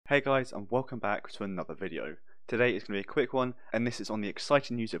Hey guys, and welcome back to another video. Today is going to be a quick one, and this is on the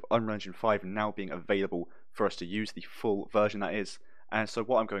exciting news of Unreal Engine 5 now being available for us to use, the full version that is. And so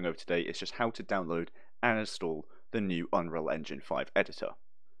what I'm going over today is just how to download and install the new Unreal Engine 5 editor.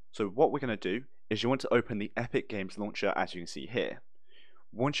 So what we're going to do is you want to open the Epic Games launcher, as you can see here.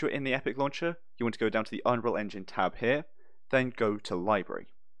 Once you're in the Epic launcher, you want to go down to the Unreal Engine tab here, then go to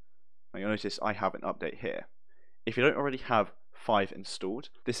Library. Now you'll notice I have an update here. If you don't already have 5 installed,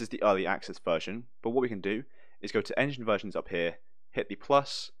 this is the early access version, but what we can do is go to engine versions up here, hit the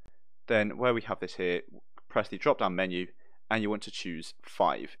plus, then where we have this here, press the drop down menu, and you want to choose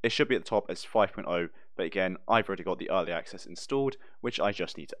 5. It should be at the top as 5.0, but again, I've already got the early access installed, which I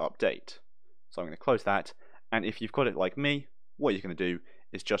just need to update. So I'm going to close that, and if you've got it like me, what you're going to do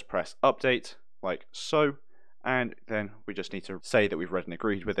is just press update, like so, and then we just need to say that we've read and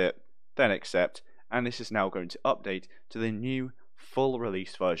agreed with it, then accept, and this is now going to update to the new full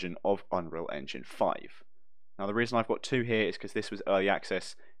release version of Unreal Engine 5. Now the reason I've got 2 here is because this was early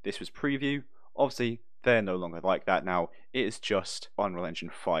access, this was preview. Obviously they're no longer like that now, it is just Unreal Engine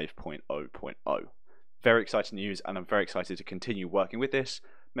 5.0.0. Very exciting news, and I'm very excited to continue working with this,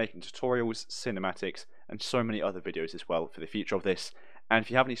 making tutorials, cinematics, and so many other videos as well for the future of this. And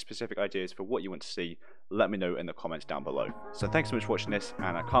if you have any specific ideas for what you want to see, let me know in the comments down below. So thanks so much for watching this,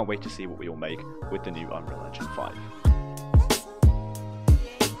 and I can't wait to see what we all make with the new Unreal Engine 5.